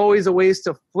 there's always a ways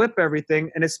to flip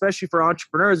everything. And especially for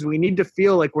entrepreneurs, we need to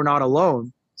feel like we're not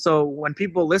alone. So when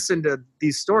people listen to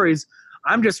these stories,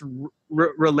 I'm just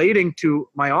relating to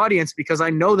my audience because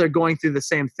I know they're going through the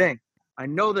same thing. I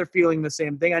know they're feeling the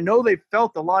same thing. I know they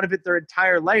felt a lot of it their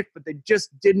entire life, but they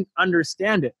just didn't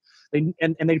understand it. They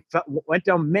went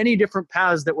down many different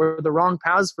paths that were the wrong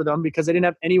paths for them because they didn't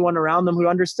have anyone around them who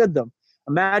understood them.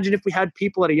 Imagine if we had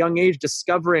people at a young age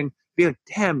discovering, be like,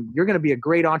 damn, you're going to be a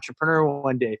great entrepreneur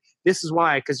one day. This is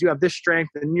why, because you have this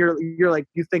strength and you're like,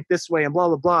 you think this way and blah,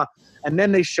 blah, blah. And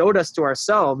then they showed us to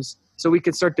ourselves so we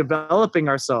could start developing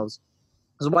ourselves.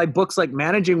 This is why books like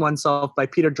Managing Oneself by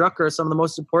Peter Drucker are some of the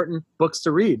most important books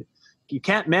to read. You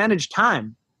can't manage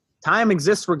time. Time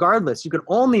exists regardless. You can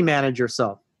only manage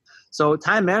yourself. So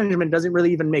time management doesn't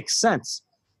really even make sense.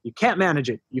 You can't manage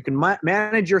it. You can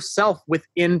manage yourself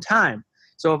within time.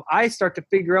 So if I start to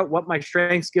figure out what my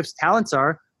strengths, gifts, talents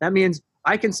are, that means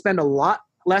I can spend a lot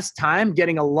less time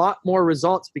getting a lot more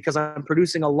results because I'm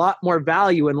producing a lot more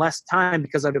value in less time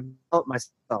because I've developed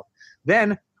myself.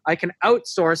 Then I can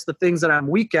outsource the things that I'm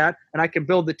weak at and I can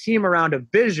build the team around a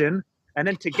vision. And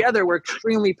then together we're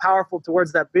extremely powerful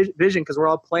towards that vision because we're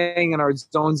all playing in our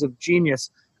zones of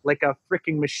genius like a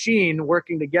freaking machine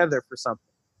working together for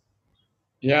something.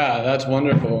 Yeah, that's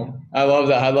wonderful. I love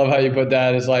that. I love how you put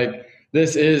that. It's like,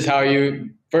 this is how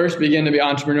you first begin to be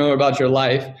entrepreneurial about your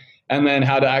life and then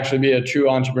how to actually be a true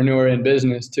entrepreneur in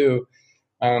business too.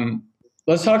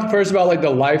 Let's talk first about like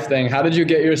the life thing. How did you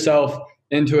get yourself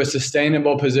into a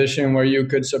sustainable position where you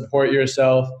could support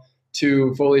yourself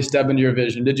to fully step into your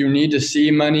vision? Did you need to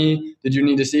see money? Did you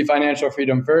need to see financial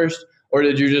freedom first? Or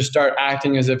did you just start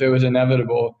acting as if it was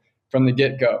inevitable from the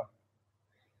get-go?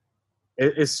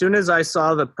 As soon as I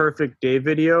saw the perfect day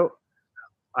video,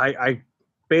 I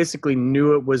basically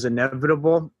knew it was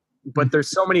inevitable. But there's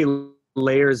so many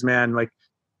layers, man. Like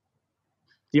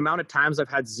the amount of times I've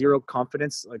had zero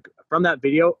confidence, like from that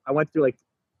video, I went through like,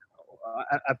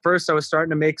 at first I was starting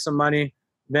to make some money.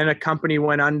 Then a company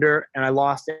went under and I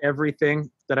lost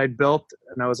everything that I'd built.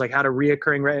 And I was like, had a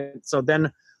reoccurring rent. So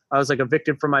then I was like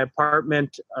evicted from my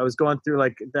apartment. I was going through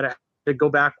like that. I had to go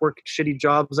back, work shitty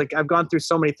jobs. Like I've gone through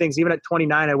so many things. Even at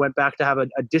 29, I went back to have a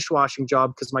dishwashing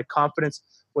job because my confidence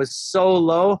was so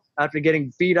low after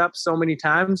getting beat up so many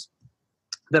times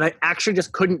that I actually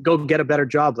just couldn't go get a better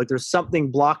job. Like there's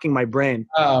something blocking my brain.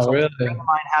 Oh, so really? A friend of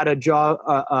mine had a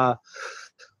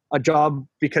job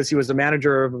because he was the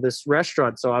manager of this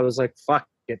restaurant. So I was like, fuck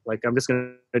it. Like, I'm just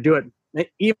going to do it.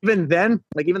 Even then,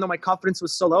 like, even though my confidence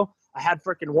was so low, I had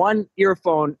freaking one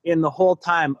earphone in the whole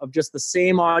time of just the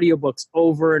same audiobooks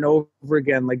over and over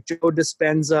again, like Joe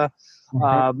Dispenza,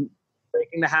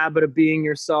 Breaking the Habit of Being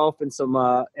Yourself, and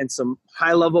some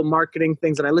high level marketing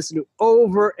things that I listened to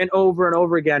over and over and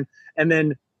over again. And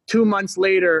then 2 months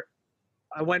later,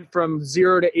 I went from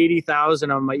 0 to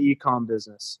 80,000 on my e-com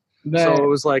business. So it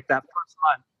was like that first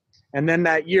month. And then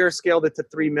that year scaled it to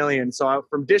 3 million. So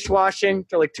from dishwashing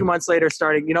to like 2 months later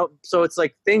starting, so it's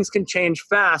like things can change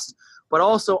fast, but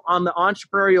also on the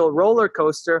entrepreneurial roller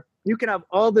coaster, you can have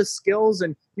all the skills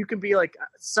and you can be like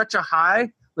such a high,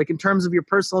 like in terms of your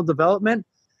personal development,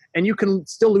 and you can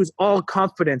still lose all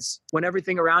confidence when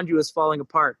everything around you is falling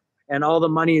apart and all the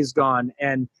money is gone.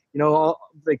 And,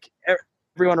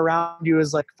 everyone around you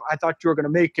is like, I thought you were going to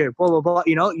make it, blah, blah, blah.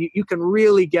 You can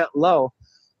really get low,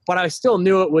 but I still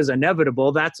knew it was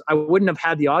inevitable. I wouldn't have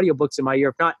had the audiobooks in my ear.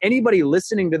 If not, anybody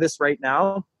listening to this right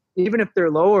now, even if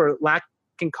they're low or lack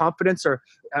lacking confidence or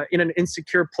in an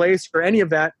insecure place or any of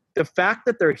that, the fact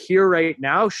that they're here right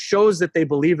now shows that they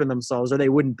believe in themselves or they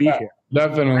wouldn't be here.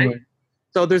 Definitely. Right?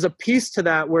 So there's a piece to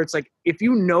that where it's like, if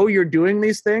you know you're doing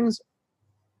these things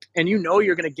and you know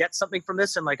you're going to get something from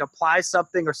this and like apply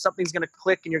something or something's going to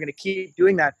click and you're going to keep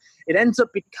doing that, it ends up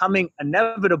becoming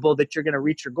inevitable that you're going to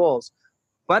reach your goals.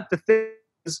 But the thing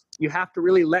is, you have to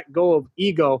really let go of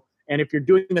ego. And if you're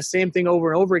doing the same thing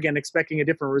over and over again, expecting a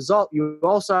different result, you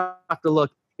also have to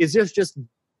look, is this just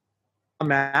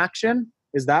action?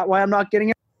 Is that why I'm not getting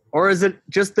it? Or is it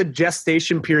just the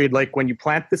gestation period, like when you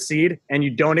plant the seed and you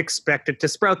don't expect it to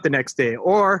sprout the next day?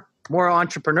 Or more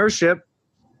entrepreneurship,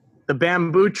 the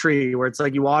bamboo tree, where it's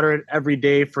like you water it every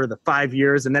day for the 5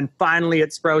 years and then finally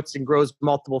it sprouts and grows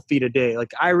multiple feet a day.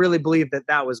 Like I really believe that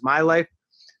that was my life,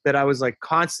 that I was like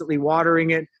constantly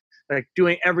watering it, like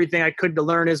doing everything I could to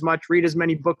learn as much, read as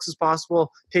many books as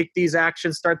possible, take these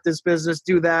actions, start this business,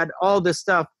 do that, all this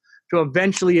stuff, to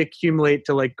eventually accumulate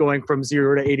to like going from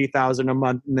 0 to 80,000 a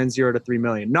month and then 0 to 3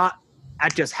 million. Not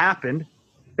that just happened.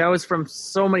 That was from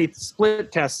so many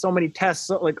split tests, so many tests,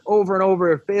 so like over and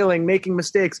over, failing, making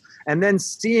mistakes, and then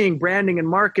seeing branding and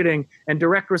marketing and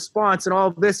direct response and all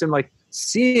of this and like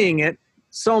seeing it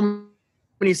so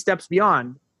many steps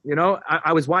beyond. You know,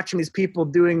 I was watching these people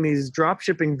doing these drop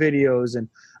shipping videos, and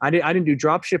I didn't do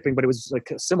drop shipping, but it was like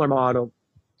a similar model.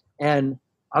 And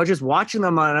I was just watching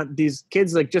them on these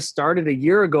kids like just started a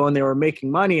year ago and they were making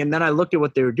money. And then I looked at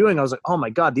what they were doing. I was like, oh my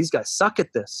God, these guys suck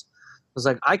at this. I was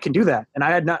like, I can do that. And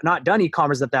I had not done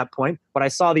e-commerce at that point, but I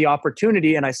saw the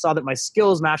opportunity and I saw that my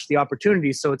skills matched the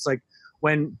opportunity. So it's like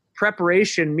when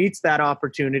preparation meets that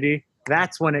opportunity,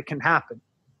 that's when it can happen.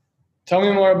 Tell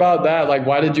me more about that. Like,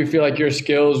 why did you feel like your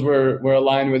skills were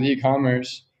aligned with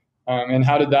e-commerce? And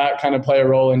how did that kind of play a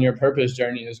role in your purpose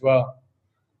journey as well?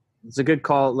 It's a good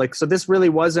call. Like, so this really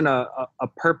wasn't a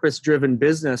purpose-driven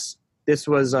business. This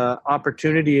was an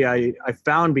opportunity I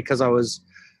found because I was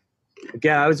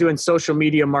doing social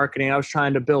media marketing. I was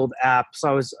trying to build apps.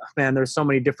 There's so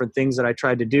many different things that I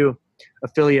tried to do,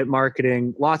 affiliate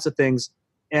marketing, lots of things.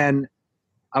 And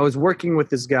I was working with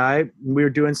this guy. We were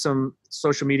doing some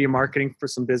social media marketing for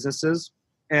some businesses.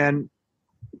 And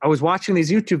I was watching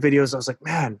these YouTube videos. I was like,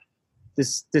 man,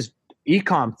 this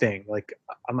e-com thing, like,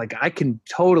 I'm like, I can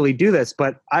totally do this,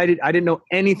 but I didn't know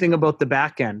anything about the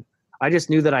back end. I just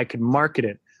knew that I could market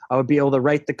it. I would be able to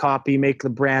write the copy, make the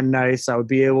brand nice. I would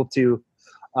be able to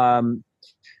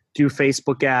do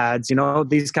Facebook ads, you know,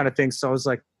 these kind of things. So I was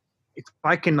like, if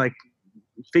I can like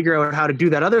figure out how to do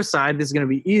that other side, this is going to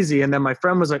be easy. And then my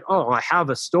friend was like, oh, I have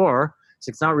a store.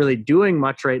 It's not really doing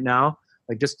much right now.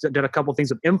 Like just did a couple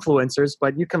things with influencers,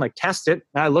 but you can like test it.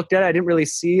 And I looked at it. I didn't really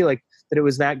see like that it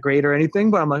was that great or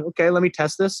anything, but I'm like, okay, let me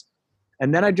test this.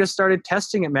 And then I just started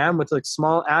testing it, man, with like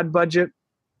small ad budget,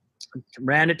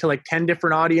 ran it to like 10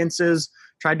 different audiences,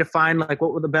 tried to find like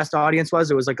what the best audience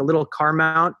was. It was like a little car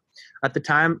mount at the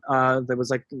time that was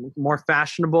like more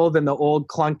fashionable than the old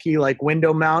clunky like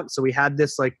window mount. So we had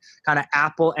this like kind of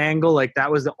Apple angle, like that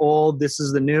was the old, this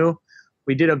is the new.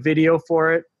 We did a video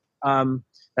for it.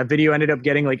 That video ended up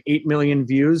getting like 8 million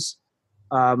views.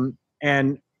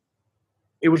 And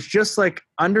it was just like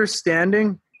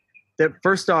understanding that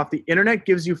first off, the internet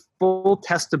gives you full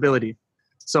testability.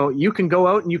 So you can go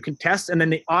out and you can test, and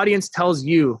then the audience tells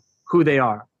you who they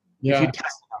are. Yeah. If you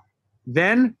test them,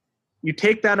 then you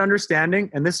take that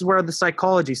understanding, and this is where the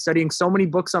psychology, studying so many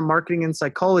books on marketing and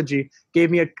psychology,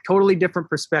 gave me a totally different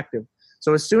perspective.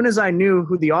 So as soon as I knew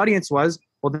who the audience was,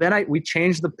 well, then we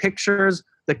changed the pictures,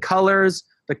 the colors,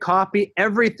 the copy,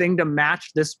 everything to match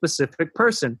this specific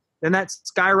person. Then that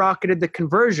skyrocketed the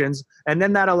conversions, and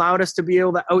then that allowed us to be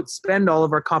able to outspend all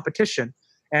of our competition.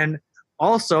 And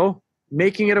also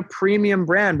making it a premium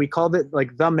brand. We called it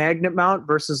like the magnet mount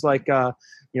versus like,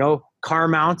 car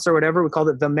mounts or whatever. We called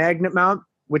it the magnet mount,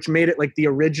 which made it like the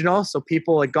original. So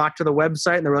people like got to the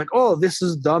website and they were like, oh, this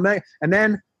is the mag. And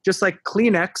then just like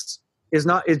Kleenex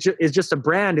is just a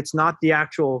brand. It's not the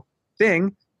actual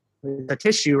thing. The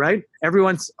tissue, right?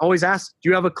 Everyone's always asked, do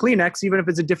you have a Kleenex, even if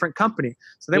it's a different company?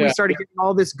 So then we started getting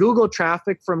all this Google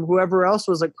traffic from whoever else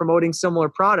was like promoting similar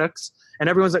products. And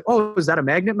everyone's like, oh, is that a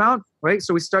magnet mount? Right?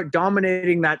 So we start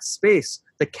dominating that space,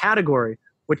 the category.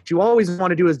 What you always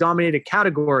want to do is dominate a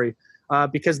category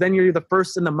because then you're the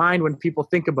first in the mind when people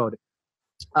think about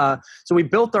it. So we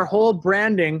built our whole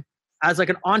branding as like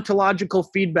an ontological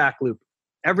feedback loop.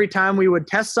 Every time we would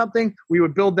test something, we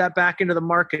would build that back into the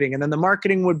marketing. And then the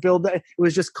marketing would build that. It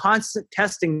was just constant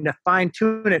testing to fine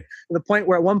tune it to the point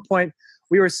where at one point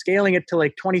we were scaling it to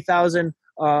like 20,000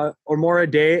 or more a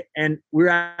day. And we were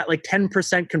at like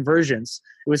 10% conversions.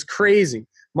 It was crazy.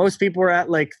 Most people were at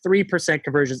like 3%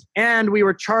 conversions, and we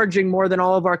were charging more than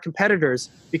all of our competitors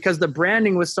because the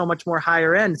branding was so much more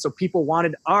higher end. So people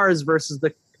wanted ours versus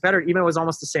the competitor, even though it was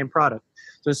almost the same product.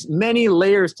 So there's many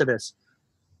layers to this.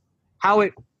 How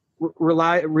it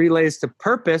relays to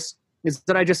purpose is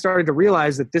that I just started to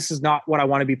realize that this is not what I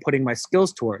want to be putting my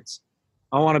skills towards.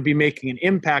 I want to be making an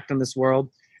impact on this world.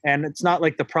 And it's not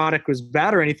like the product was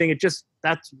bad or anything. It just,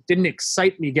 that didn't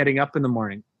excite me getting up in the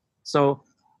morning. So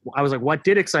I was like, what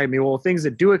did excite me? Well, things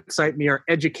that do excite me are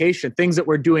education, things that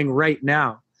we're doing right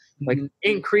now, like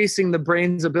increasing the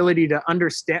brain's ability to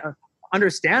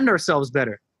understand ourselves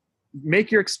better,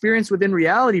 make your experience within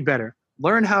reality better,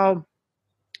 learn how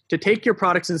to take your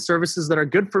products and services that are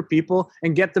good for people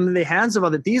and get them in the hands of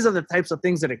others. These are the types of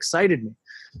things that excited me.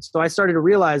 So I started to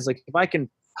realize, like, if I can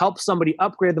help somebody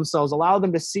upgrade themselves, allow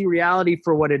them to see reality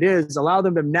for what it is, allow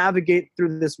them to navigate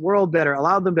through this world better,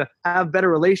 allow them to have better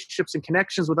relationships and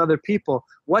connections with other people,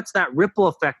 what's that ripple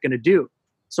effect going to do?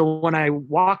 So when I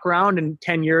walk around in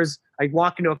 10 years, I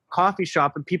walk into a coffee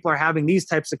shop and people are having these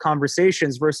types of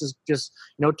conversations versus just,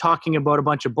 talking about a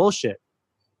bunch of bullshit.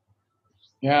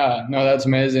 Yeah, no, that's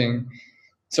amazing.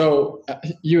 So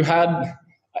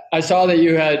I saw that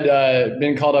you had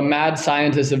been called a mad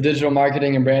scientist of digital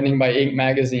marketing and branding by Inc.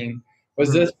 magazine.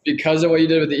 Was this because of what you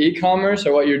did with the e-commerce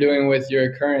or what you're doing with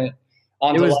your current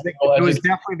ontological It was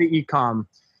definitely the e-com.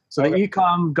 So the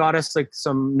e-com got us like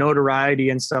some notoriety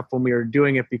and stuff when we were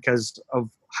doing it because of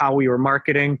how we were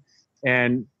marketing.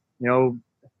 And,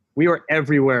 we were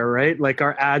everywhere, right? Like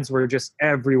our ads were just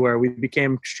everywhere. We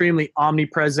became extremely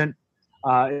omnipresent.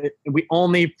 We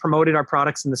only promoted our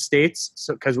products in the States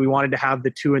because we wanted to have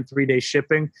the 2 and 3 day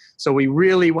shipping. So we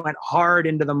really went hard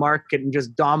into the market and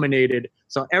just dominated.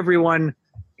 So everyone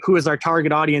who is our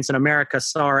target audience in America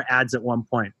saw our ads at one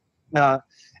point.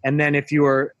 And then if you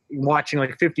were watching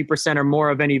like 50% or more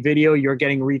of any video, you're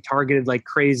getting retargeted like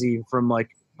crazy from like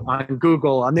on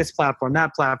Google, on this platform,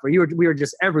 that platform. We were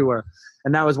just everywhere.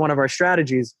 And that was one of our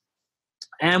strategies.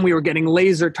 And we were getting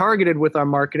laser targeted with our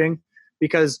marketing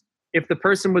because if the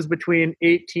person was between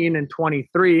 18 and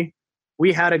 23,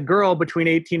 we had a girl between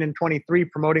 18 and 23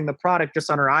 promoting the product just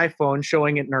on her iPhone,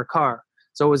 showing it in her car.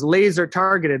 So it was laser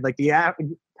targeted. Like the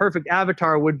perfect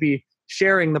avatar would be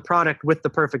sharing the product with the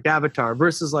perfect avatar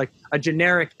versus like a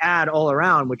generic ad all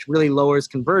around, which really lowers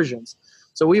conversions.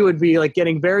 So we would be like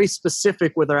getting very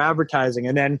specific with our advertising.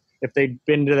 And then if they'd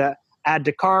been to that add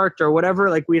to cart or whatever,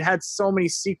 like we'd had so many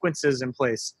sequences in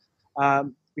place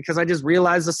because I just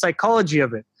realized the psychology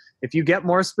of it. If you get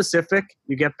more specific,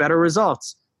 you get better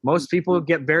results. Most people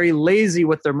get very lazy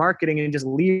with their marketing and just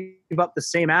leave up the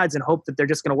same ads and hope that they're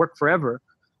just going to work forever.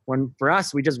 When for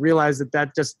us, we just realized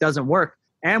that just doesn't work.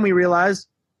 And we realized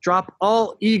drop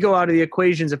all ego out of the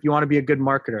equations if you want to be a good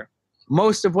marketer.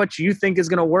 Most of what you think is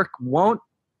going to work won't.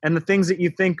 And the things that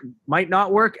you think might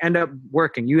not work end up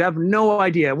working. You have no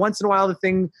idea. Once in a while, the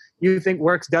thing you think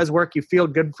works does work. You feel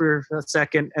good for a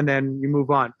second and then you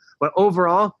move on. But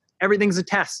overall, everything's a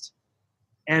test.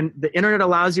 And the internet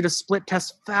allows you to split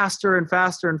test faster and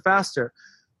faster and faster.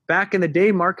 Back in the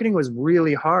day, marketing was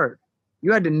really hard.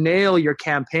 You had to nail your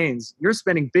campaigns. You're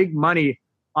spending big money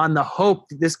on the hope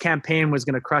that this campaign was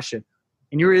going to crush it.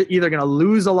 And you're either going to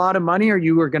lose a lot of money or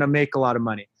you were going to make a lot of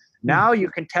money. Now you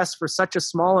can test for such a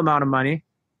small amount of money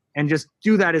and just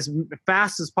do that as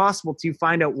fast as possible till you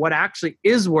find out what actually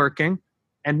is working,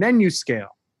 and then you scale.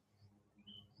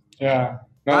 Yeah.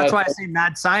 No, that's why I say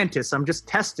mad scientist. I'm just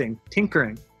testing,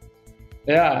 tinkering.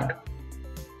 Yeah.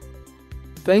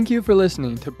 Thank you for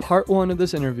listening to part 1 of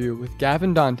this interview with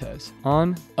Gavin Dantes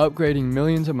on upgrading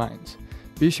millions of minds.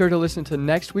 Be sure to listen to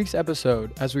next week's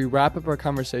episode as we wrap up our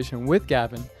conversation with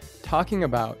Gavin, talking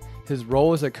about his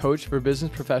role as a coach for business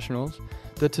professionals,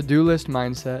 the to-do list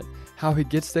mindset, how he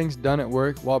gets things done at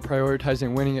work while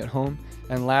prioritizing winning at home,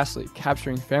 and lastly,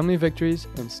 capturing family victories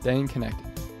and staying connected.